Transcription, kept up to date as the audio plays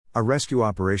A rescue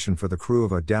operation for the crew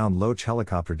of a downed Loach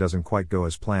helicopter doesn't quite go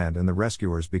as planned and the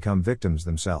rescuers become victims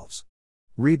themselves.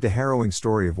 Read the harrowing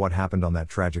story of what happened on that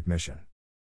tragic mission.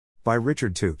 By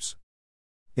Richard Toops.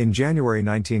 In January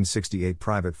 1968,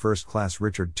 Private First Class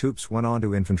Richard Toops went on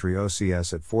to infantry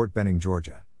OCS at Fort Benning,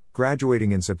 Georgia,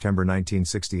 graduating in September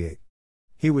 1968.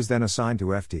 He was then assigned to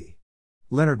Ft.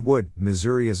 Leonard Wood,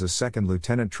 Missouri as a second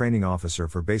lieutenant training officer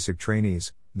for basic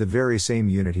trainees, the very same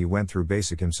unit he went through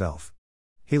basic himself.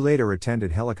 He later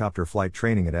attended helicopter flight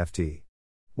training at Ft.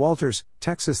 Walters,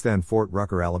 Texas, then Fort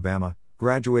Rucker, Alabama,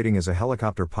 graduating as a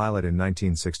helicopter pilot in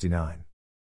 1969.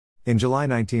 In July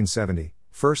 1970,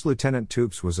 First Lieutenant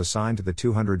Toops was assigned to the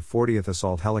 240th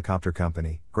Assault Helicopter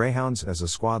Company, Greyhounds, as a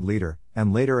squad leader,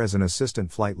 and later as an assistant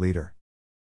flight leader.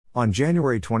 On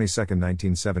January 22,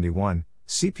 1971,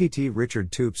 CPT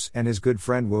Richard Toops and his good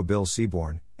friend Wo Bill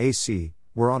Seaborn, AC,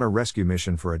 were on a rescue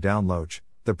mission for a downed Loach,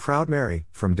 the Proud Mary,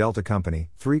 from Delta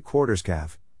Company, 3/4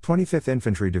 Cav, 25th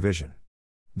Infantry Division.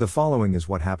 The following is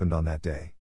what happened on that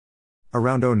day.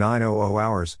 Around 0900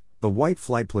 hours, the White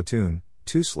Flight Platoon,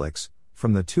 2 Slicks,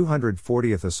 from the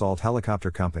 240th Assault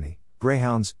Helicopter Company,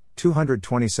 Greyhounds,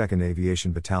 222nd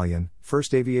Aviation Battalion,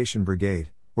 1st Aviation Brigade,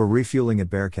 were refueling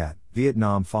at Bearcat,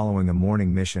 Vietnam following a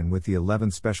morning mission with the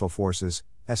 11th Special Forces,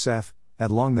 SF, at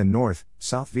Long Minh North,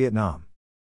 South Vietnam.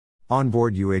 On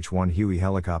board UH-1 Huey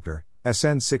helicopter,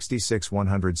 SN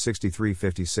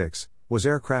 66-163-56, was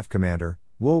Aircraft Commander,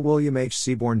 Wo William H.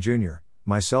 Seaborn Jr.,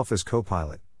 myself as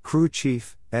co-pilot, Crew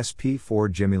Chief,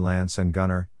 SP-4 Jimmy Lance, and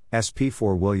Gunner,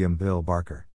 SP-4 William Bill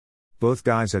Barker. Both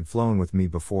guys had flown with me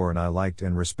before and I liked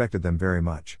and respected them very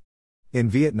much. In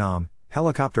Vietnam,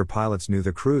 helicopter pilots knew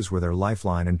the crews were their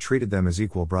lifeline and treated them as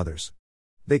equal brothers.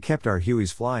 They kept our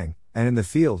Hueys flying, and in the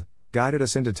field, guided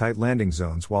us into tight landing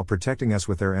zones while protecting us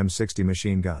with their M60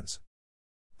 machine guns.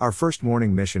 Our first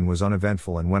morning mission was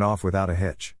uneventful and went off without a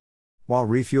hitch. While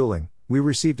refueling, we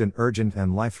received an urgent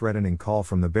and life-threatening call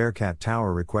from the Bearcat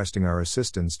Tower requesting our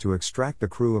assistance to extract the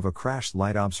crew of a crashed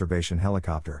light observation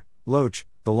helicopter, Loach,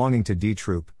 belonging to D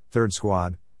Troop, 3rd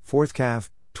Squad, 4th Cav,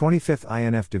 25th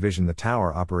INF Division. The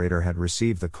tower operator had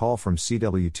received the call from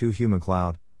CW2 Hugh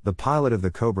McLeod, the pilot of the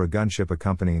Cobra gunship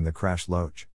accompanying the crashed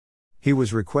Loach. He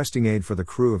was requesting aid for the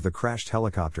crew of the crashed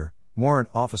helicopter, Warrant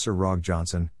Officer Rog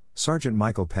Johnson, Sergeant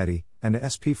Michael Petty, and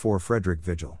SP-4 Frederick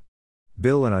Vigil.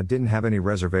 Bill and I didn't have any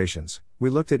reservations. We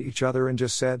looked at each other and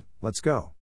just said, "Let's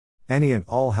go." Any and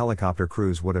all helicopter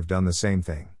crews would have done the same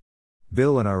thing.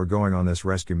 Bill and I were going on this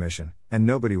rescue mission, and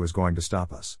nobody was going to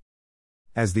stop us.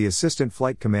 As the assistant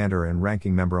flight commander and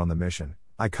ranking member on the mission,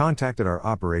 I contacted our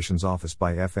operations office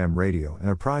by FM radio and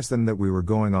apprised them that we were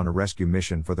going on a rescue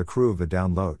mission for the crew of the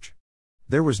downed Loach.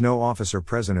 There was no officer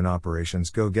present in operations.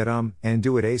 "Go get 'em, and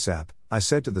do it ASAP," I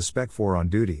said to the Spec 4 on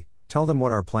duty. "Tell them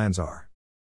what our plans are."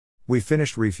 We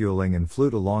finished refueling and flew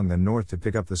to Long Minh North to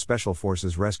pick up the Special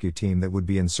Forces rescue team that would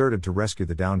be inserted to rescue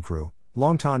the downed crew.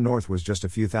 Long Minh North was just a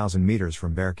few thousand meters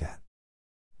from Bearcat.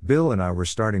 Bill and I were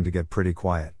starting to get pretty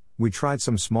quiet. We tried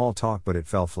some small talk but it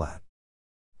fell flat.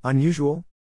 Unusual?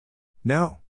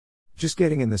 No. Just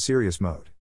getting in the serious mode.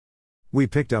 We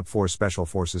picked up 4 Special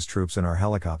Forces troops in our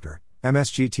helicopter,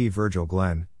 MSGT Virgil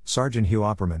Glenn, Sergeant Hugh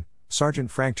Opperman, Sergeant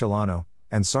Frank Celano,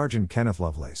 and Sergeant Kenneth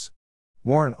Lovelace.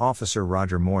 Warrant Officer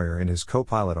Roger Moyer and his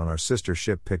co-pilot on our sister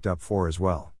ship picked up 4 as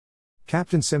well.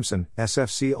 Captain Simpson,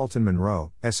 SFC Alton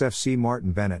Monroe, SFC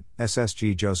Martin Bennett,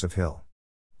 SSG Joseph Hill.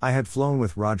 I had flown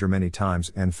with Roger many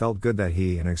times and felt good that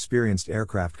he, an experienced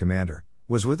aircraft commander,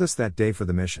 was with us that day for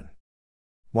the mission.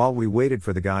 While we waited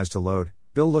for the guys to load,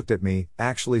 Bill looked at me,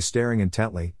 actually staring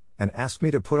intently, and asked me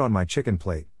to put on my chicken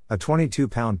plate, a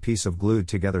 22-pound piece of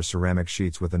glued-together ceramic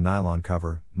sheets with a nylon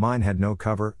cover. Mine had no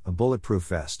cover, a bulletproof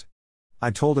vest. I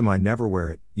told him I'd never wear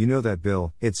it. "You know that,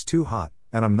 Bill, it's too hot,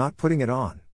 and I'm not putting it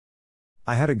on."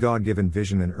 I had a God-given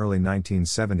vision in early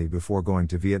 1970 before going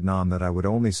to Vietnam that I would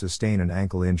only sustain an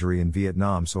ankle injury in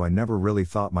Vietnam, so I never really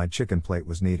thought my chicken plate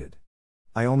was needed.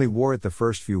 I only wore it the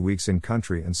first few weeks in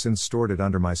country and since stored it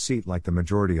under my seat like the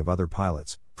majority of other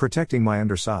pilots, protecting my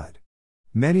underside.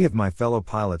 Many of my fellow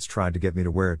pilots tried to get me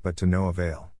to wear it but to no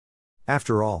avail.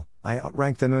 After all, I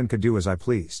outranked them and could do as I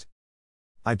pleased.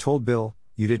 I told Bill,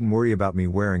 "You didn't worry about me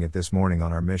wearing it this morning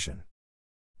on our mission."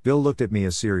 Bill looked at me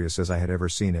as serious as I had ever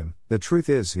seen him. "The truth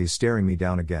is, he's staring me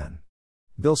down again."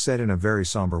 Bill said in a very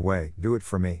somber way, "Do it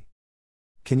for me."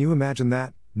 Can you imagine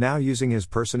that, now using his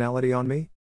personality on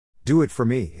me? "Do it for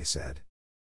me," he said.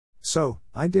 So,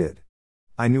 I did.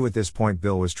 I knew at this point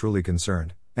Bill was truly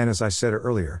concerned, and as I said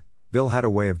earlier, Bill had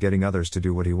a way of getting others to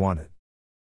do what he wanted.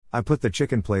 I put the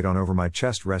chicken plate on over my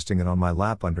chest, resting it on my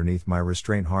lap underneath my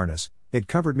restraint harness. It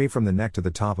covered me from the neck to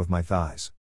the top of my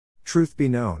thighs. Truth be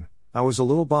known, I was a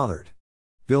little bothered.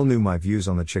 Bill knew my views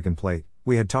on the chicken plate,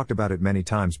 we had talked about it many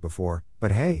times before,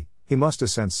 but hey, he must have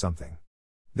sensed something.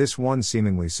 This one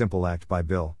seemingly simple act by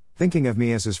Bill, thinking of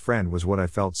me as his friend, was what I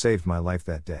felt saved my life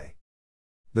that day.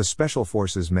 The Special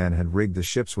Forces men had rigged the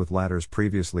ships with ladders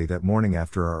previously that morning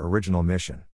after our original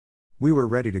mission. We were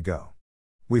ready to go.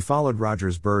 We followed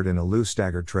Roger's bird in a loose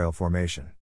staggered trail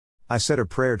formation. I said a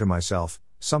prayer to myself,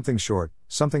 something short,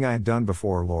 something I had done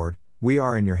before. Lord, we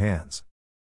are in your hands.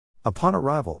 Upon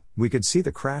arrival, we could see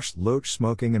the crashed Loach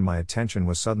smoking and my attention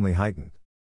was suddenly heightened.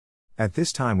 At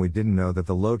this time we didn't know that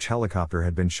the Loach helicopter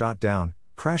had been shot down,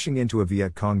 crashing into a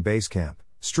Viet Cong base camp,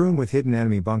 strewn with hidden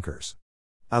enemy bunkers.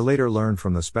 I later learned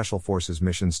from the Special Forces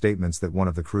mission statements that one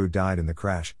of the crew died in the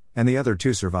crash, and the other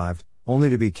two survived, only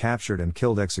to be captured and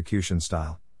killed execution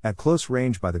style, at close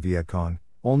range by the Viet Cong,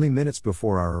 only minutes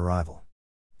before our arrival.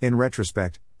 In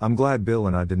retrospect, I'm glad Bill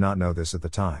and I did not know this at the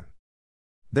time.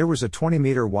 There was a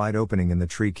 20-meter wide opening in the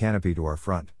tree canopy to our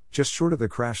front, just short of the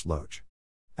crashed Loach.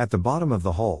 At the bottom of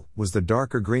the hull was the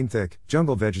darker green thick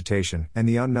jungle vegetation and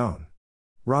the unknown.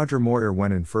 Roger Moyer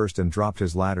went in first and dropped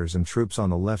his ladders and troops on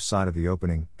the left side of the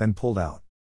opening, then pulled out.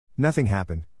 Nothing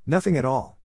happened, nothing at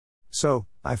all. So,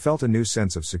 I felt a new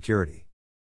sense of security.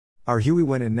 Our Huey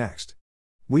went in next.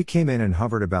 We came in and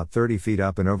hovered about 30 feet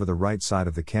up and over the right side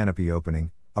of the canopy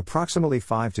opening, approximately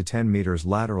 5 to 10 meters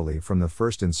laterally from the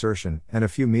first insertion and a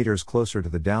few meters closer to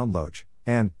the downed Loach,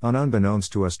 and,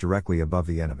 unbeknownst to us, directly above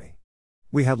the enemy.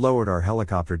 We had lowered our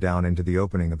helicopter down into the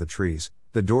opening of the trees,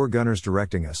 the door gunners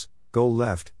directing us, go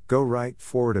left, go right,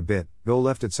 forward a bit, go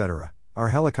left, etc., our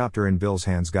helicopter in Bill's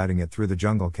hands guiding it through the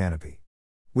jungle canopy.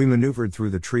 We maneuvered through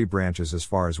the tree branches as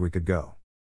far as we could go.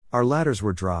 Our ladders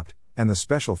were dropped, and the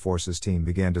Special Forces team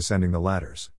began descending the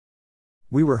ladders.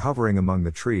 We were hovering among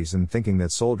the trees and thinking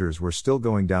that soldiers were still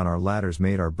going down our ladders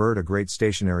made our bird a great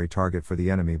stationary target for the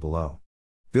enemy below.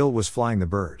 Bill was flying the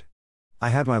bird. I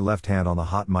had my left hand on the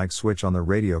hot mic switch on the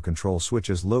radio control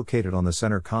switches located on the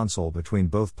center console between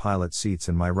both pilot seats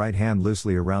and my right hand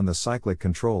loosely around the cyclic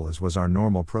control, as was our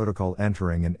normal protocol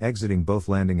entering and exiting both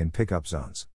landing and pickup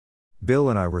zones. Bill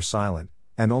and I were silent,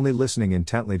 and only listening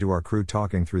intently to our crew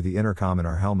talking through the intercom in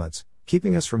our helmets,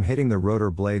 keeping us from hitting the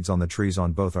rotor blades on the trees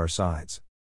on both our sides.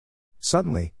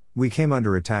 Suddenly, we came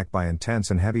under attack by intense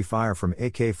and heavy fire from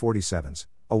AK-47s,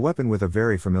 a weapon with a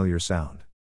very familiar sound.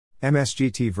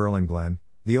 MSGT Verlin Glenn,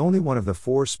 the only one of the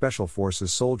 4 Special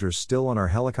Forces soldiers still on our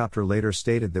helicopter, later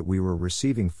stated that we were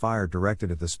receiving fire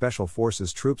directed at the Special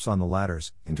Forces troops on the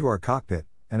ladders, into our cockpit,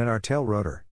 and at our tail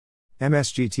rotor.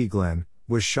 MSGT Glenn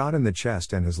was shot in the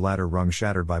chest and his ladder rung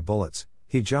shattered by bullets.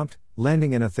 He jumped,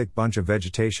 landing in a thick bunch of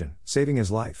vegetation, saving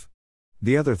his life.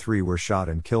 The other 3 were shot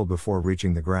and killed before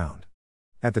reaching the ground.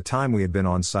 At the time we had been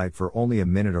on site for only a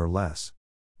minute or less.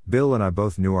 Bill and I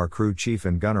both knew our crew chief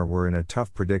and gunner were in a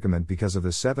tough predicament because of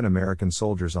the 7 American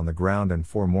soldiers on the ground and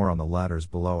 4 more on the ladders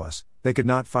below us. They could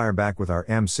not fire back with our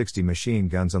M60 machine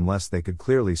guns unless they could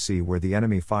clearly see where the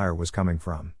enemy fire was coming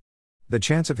from. The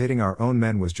chance of hitting our own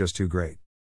men was just too great.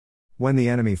 When the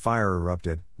enemy fire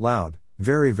erupted, loud,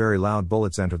 very very loud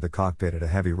bullets entered the cockpit at a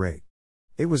heavy rate.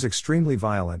 It was extremely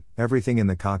violent, everything in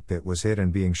the cockpit was hit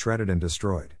and being shredded and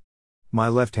destroyed. My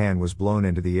left hand was blown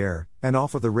into the air, and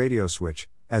off of the radio switch,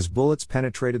 as bullets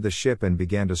penetrated the ship and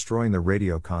began destroying the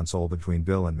radio console between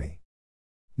Bill and me.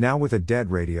 Now with a dead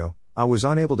radio, I was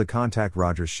unable to contact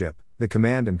Roger's ship, the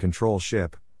command and control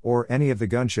ship, or any of the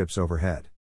gunships overhead.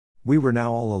 We were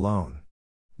now all alone.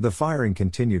 The firing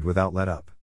continued without let-up.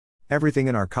 Everything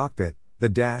in our cockpit, the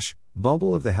dash,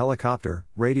 bubble of the helicopter,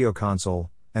 radio console,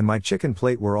 and my chicken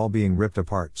plate were all being ripped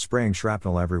apart, spraying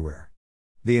shrapnel everywhere.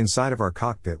 The inside of our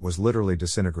cockpit was literally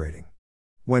disintegrating.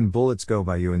 When bullets go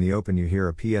by you in the open you hear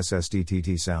a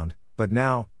PSSDTT sound, but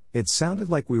now, it sounded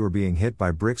like we were being hit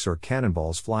by bricks or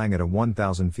cannonballs flying at a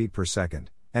 1,000 feet per second,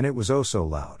 and it was oh so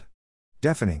loud.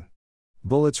 Deafening.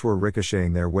 Bullets were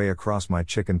ricocheting their way across my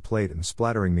chicken plate and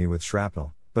splattering me with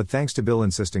shrapnel, but thanks to Bill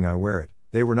insisting I wear it,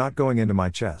 they were not going into my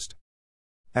chest.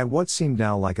 At what seemed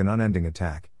now like an unending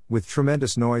attack, with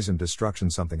tremendous noise and destruction,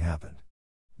 something happened.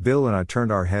 Bill and I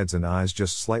turned our heads and eyes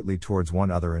just slightly towards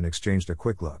one another and exchanged a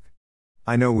quick look.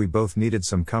 I know we both needed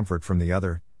some comfort from the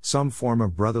other, some form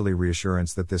of brotherly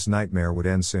reassurance that this nightmare would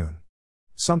end soon.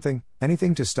 Something,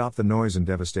 anything to stop the noise and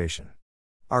devastation.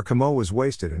 Our camo was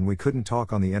wasted and we couldn't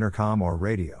talk on the intercom or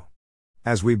radio.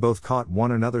 As we both caught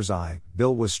one another's eye,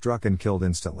 Bill was struck and killed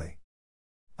instantly.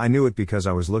 I knew it because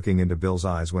I was looking into Bill's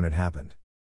eyes when it happened.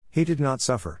 He did not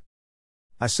suffer.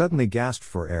 I suddenly gasped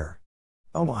for air.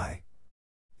 Oh my!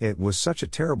 It was such a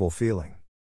terrible feeling.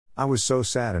 I was so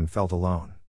sad and felt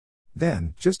alone.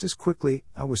 Then, just as quickly,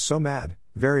 I was so mad,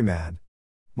 very mad.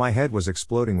 My head was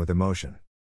exploding with emotion.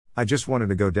 I just wanted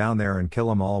to go down there and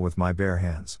kill 'em all with my bare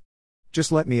hands.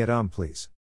 Just let me at please.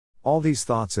 All these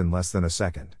thoughts in less than a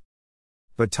second.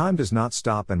 But time does not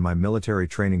stop, and my military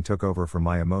training took over from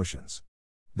my emotions.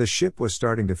 The ship was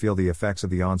starting to feel the effects of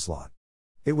the onslaught.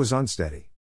 It was unsteady.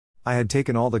 I had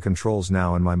taken all the controls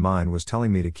now, and my mind was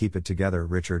telling me to keep it together.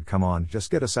 Richard, come on, just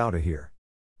get us out of here.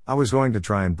 I was going to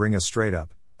try and bring us straight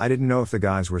up. I didn't know if the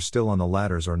guys were still on the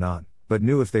ladders or not, but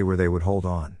knew if they were, they would hold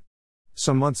on.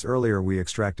 Some months earlier we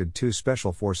extracted 2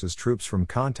 Special Forces troops from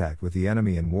contact with the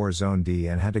enemy in War Zone D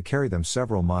and had to carry them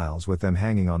several miles with them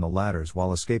hanging on the ladders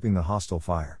while escaping the hostile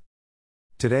fire.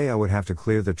 Today I would have to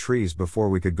clear the trees before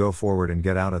we could go forward and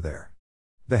get out of there.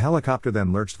 The helicopter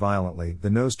then lurched violently, the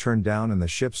nose turned down and the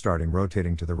ship starting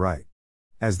rotating to the right.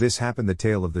 As this happened, the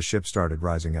tail of the ship started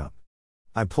rising up.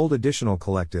 I pulled additional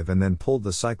collective and then pulled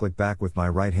the cyclic back with my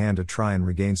right hand to try and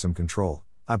regain some control.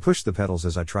 I pushed the pedals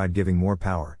as I tried giving more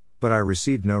power, but I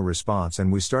received no response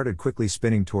and we started quickly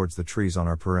spinning towards the trees on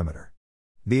our perimeter.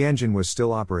 The engine was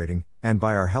still operating, and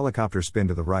by our helicopter spin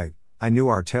to the right, I knew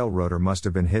our tail rotor must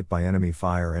have been hit by enemy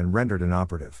fire and rendered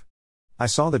inoperative. I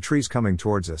saw the trees coming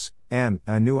towards us, and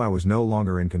I knew I was no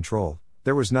longer in control.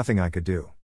 There was nothing I could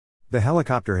do. The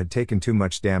helicopter had taken too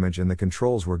much damage and the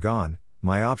controls were gone,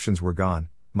 my options were gone,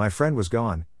 my friend was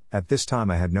gone. At this time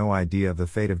I had no idea of the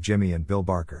fate of Jimmy and Bill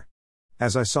Barker.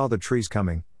 As I saw the trees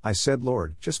coming, I said,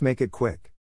 Lord, just make it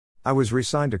quick. I was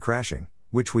resigned to crashing,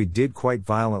 which we did quite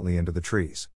violently into the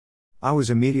trees. I was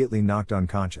immediately knocked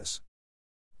unconscious.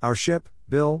 Our ship,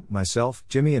 Bill, myself,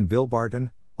 Jimmy and Bill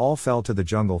Barton, all fell to the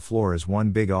jungle floor as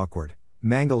one big awkward,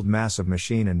 mangled mass of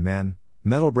machine and men,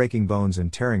 metal breaking bones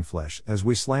and tearing flesh as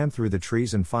we slammed through the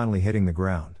trees and finally hitting the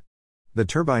ground. The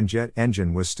turbine jet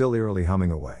engine was still eerily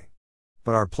humming away.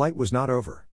 But our plight was not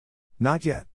over. Not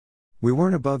yet. We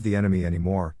weren't above the enemy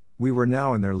anymore, we were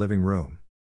now in their living room.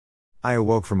 I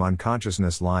awoke from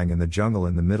unconsciousness lying in the jungle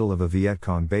in the middle of a Viet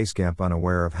Cong base camp,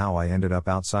 unaware of how I ended up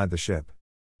outside the ship.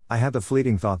 I had the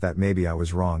fleeting thought that maybe I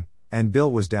was wrong, and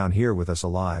Bill was down here with us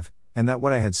alive, and that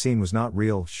what I had seen was not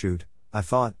real. Shoot, I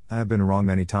thought, I have been wrong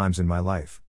many times in my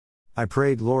life. I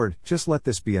prayed, Lord, just let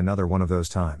this be another one of those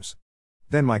times.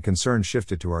 Then my concern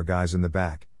shifted to our guys in the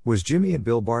back. Was Jimmy and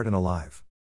Bill Barton alive?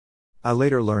 I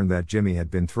later learned that Jimmy had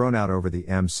been thrown out over the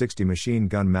M60 machine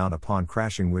gun mount upon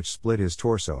crashing, which split his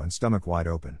torso and stomach wide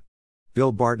open.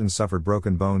 Bill Barton suffered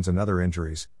broken bones and other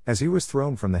injuries, as he was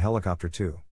thrown from the helicopter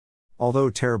too.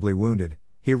 Although terribly wounded,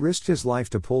 he risked his life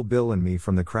to pull Bill and me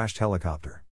from the crashed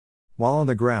helicopter. While on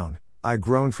the ground, I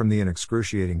groaned from the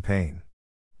excruciating pain.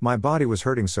 My body was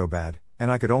hurting so bad,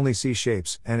 and I could only see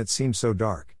shapes, and it seemed so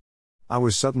dark. I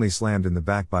was suddenly slammed in the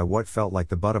back by what felt like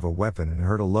the butt of a weapon and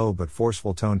heard a low but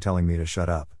forceful tone telling me to shut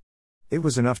up. It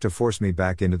was enough to force me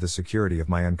back into the security of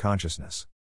my unconsciousness.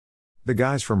 The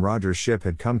guys from Roger's ship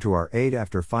had come to our aid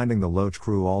after finding the Loach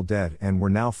crew all dead and were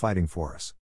now fighting for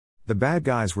us. The bad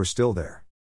guys were still there.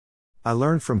 I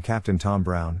learned from Captain Tom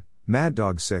Brown, Mad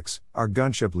Dog 6, our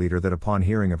gunship leader, that upon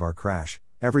hearing of our crash,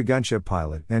 every gunship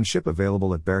pilot and ship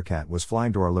available at Bearcat was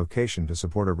flying to our location to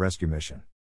support a rescue mission.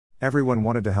 Everyone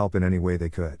wanted to help in any way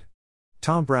they could.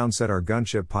 Tom Brown said our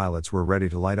gunship pilots were ready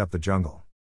to light up the jungle.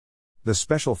 The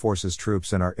Special Forces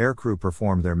troops and our aircrew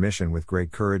performed their mission with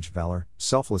great courage, valor,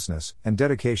 selflessness, and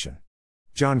dedication.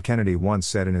 John Kennedy once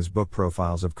said in his book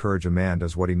Profiles of Courage, a man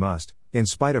does what he must, in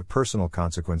spite of personal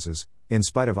consequences, in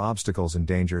spite of obstacles and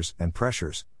dangers and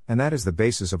pressures, and that is the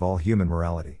basis of all human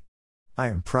morality. I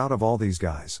am proud of all these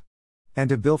guys. And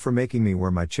to Bill for making me wear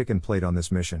my chicken plate on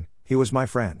this mission. He was my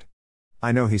friend.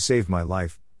 I know he saved my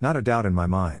life, not a doubt in my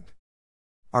mind.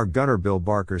 Our gunner Bill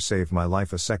Barker saved my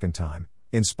life a second time,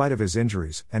 in spite of his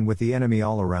injuries and with the enemy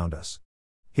all around us.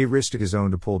 He risked his own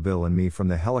to pull Bill and me from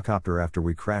the helicopter after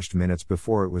we crashed minutes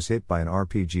before it was hit by an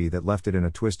RPG that left it in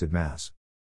a twisted mass.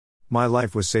 My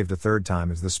life was saved a third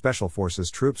time as the Special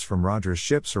Forces troops from Roger's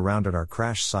ship surrounded our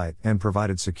crash site and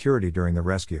provided security during the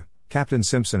rescue. Captain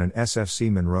Simpson and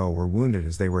SFC Monroe were wounded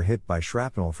as they were hit by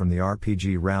shrapnel from the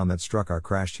RPG round that struck our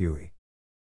crashed Huey.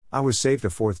 I was saved a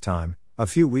fourth time, a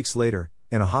few weeks later,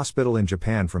 in a hospital in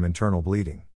Japan from internal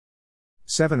bleeding.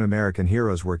 7 American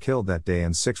heroes were killed that day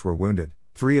and 6 were wounded.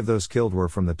 3 of those killed were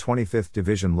from the 25th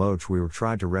Division Loach we were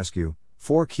tried to rescue,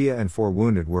 4 Kia and 4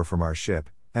 wounded were from our ship,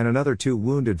 and another 2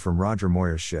 wounded from Roger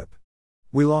Moyer's ship.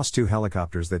 We lost 2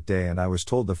 helicopters that day, and I was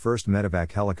told the first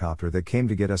medevac helicopter that came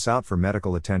to get us out for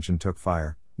medical attention took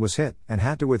fire, was hit, and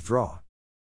had to withdraw.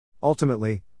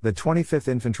 Ultimately, the 25th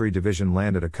Infantry Division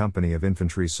landed a company of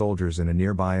infantry soldiers in a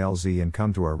nearby LZ and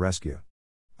come to our rescue.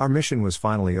 Our mission was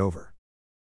finally over.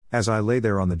 As I lay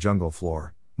there on the jungle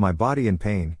floor, my body in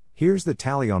pain, here's the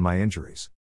tally on my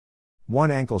injuries. 1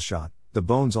 ankle shot, the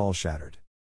bones all shattered.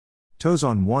 Toes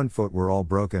on one foot were all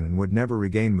broken and would never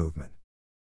regain movement.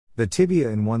 The tibia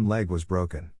in one leg was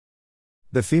broken.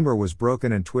 The femur was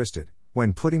broken and twisted.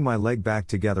 When putting my leg back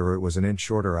together, it was an inch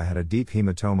shorter. I had a deep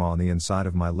hematoma on the inside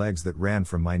of my legs that ran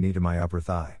from my knee to my upper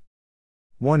thigh.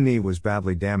 One knee was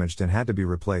badly damaged and had to be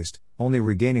replaced, only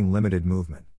regaining limited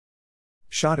movement.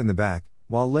 Shot in the back,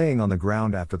 while laying on the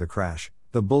ground after the crash,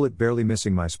 the bullet barely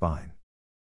missing my spine.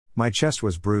 My chest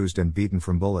was bruised and beaten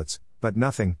from bullets, but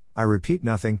nothing, I repeat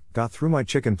nothing, got through my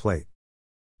chicken plate.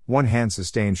 One hand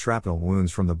sustained shrapnel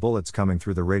wounds from the bullets coming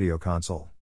through the radio console.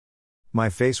 My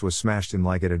face was smashed in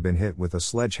like it had been hit with a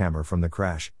sledgehammer from the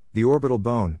crash. The orbital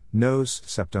bone, nose,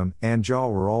 septum, and jaw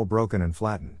were all broken and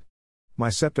flattened. My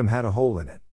septum had a hole in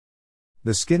it.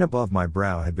 The skin above my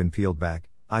brow had been peeled back,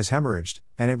 eyes hemorrhaged,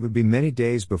 and it would be many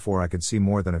days before I could see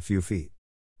more than a few feet.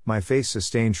 My face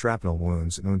sustained shrapnel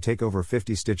wounds and would take over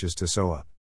 50 stitches to sew up.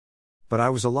 But I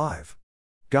was alive.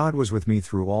 God was with me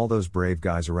through all those brave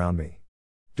guys around me.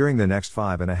 During the next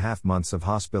 5.5 months of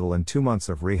hospital and 2 months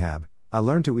of rehab, I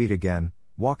learned to eat again,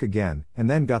 walk again, and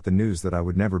then got the news that I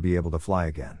would never be able to fly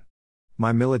again.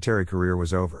 My military career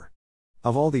was over.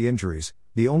 Of all the injuries,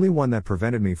 the only one that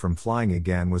prevented me from flying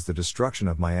again was the destruction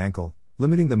of my ankle,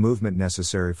 limiting the movement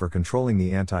necessary for controlling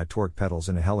the anti-torque pedals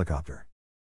in a helicopter.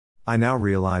 I now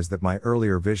realize that my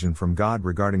earlier vision from God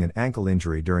regarding an ankle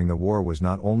injury during the war was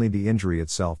not only the injury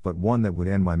itself but one that would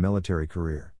end my military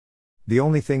career. The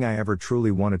only thing I ever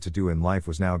truly wanted to do in life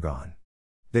was now gone.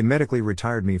 They medically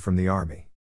retired me from the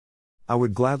Army. I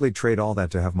would gladly trade all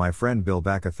that to have my friend Bill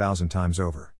back 1,000 times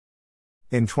over.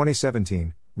 In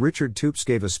 2017, Richard Toups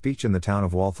gave a speech in the town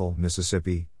of Walthall,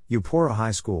 Mississippi, Eupora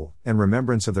High School, in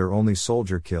remembrance of their only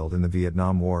soldier killed in the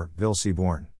Vietnam War, Bill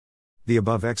Seaborn. The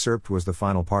above excerpt was the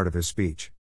final part of his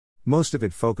speech. Most of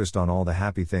it focused on all the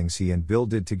happy things he and Bill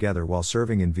did together while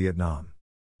serving in Vietnam.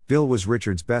 Bill was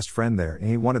Richard's best friend there, and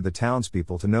he wanted the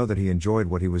townspeople to know that he enjoyed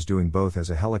what he was doing both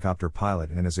as a helicopter pilot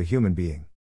and as a human being.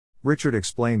 Richard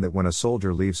explained that when a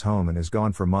soldier leaves home and is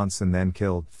gone for months and then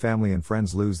killed, family and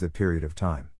friends lose that period of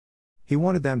time. He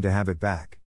wanted them to have it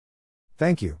back.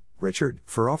 Thank you, Richard,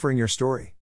 for offering your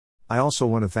story. I also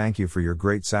want to thank you for your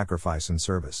great sacrifice and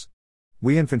service.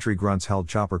 We infantry grunts held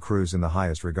chopper crews in the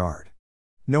highest regard.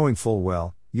 Knowing full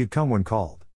well, you'd come when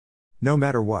called. No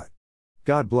matter what.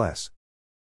 God bless.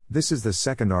 This is the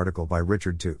second article by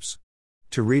Richard Toups.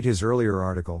 To read his earlier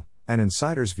article, An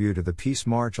Insider's View to the Peace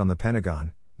March on the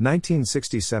Pentagon,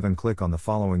 1967, click on the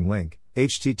following link,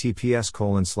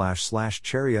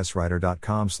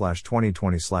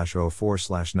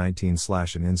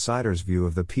 https://cherrySwriter.com/2020/04/19/ An Insider's View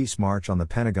of the Peace March on the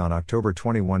Pentagon, October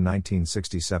 21,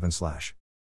 1967/.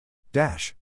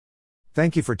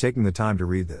 Thank you for taking the time to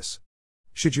read this.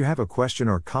 Should you have a question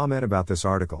or comment about this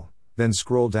article, then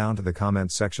scroll down to the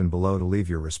comments section below to leave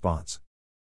your response.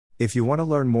 If you want to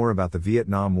learn more about the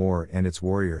Vietnam War and its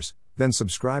warriors, then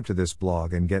subscribe to this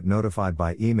blog and get notified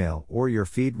by email or your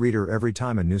feed reader every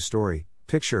time a new story,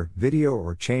 picture, video,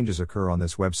 or changes occur on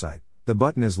this website. The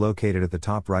button is located at the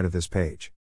top right of this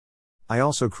page. I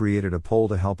also created a poll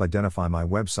to help identify my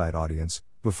website audience.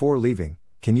 Before leaving,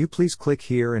 can you please click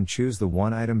here and choose the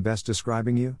one item best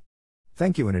describing you?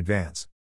 Thank you in advance.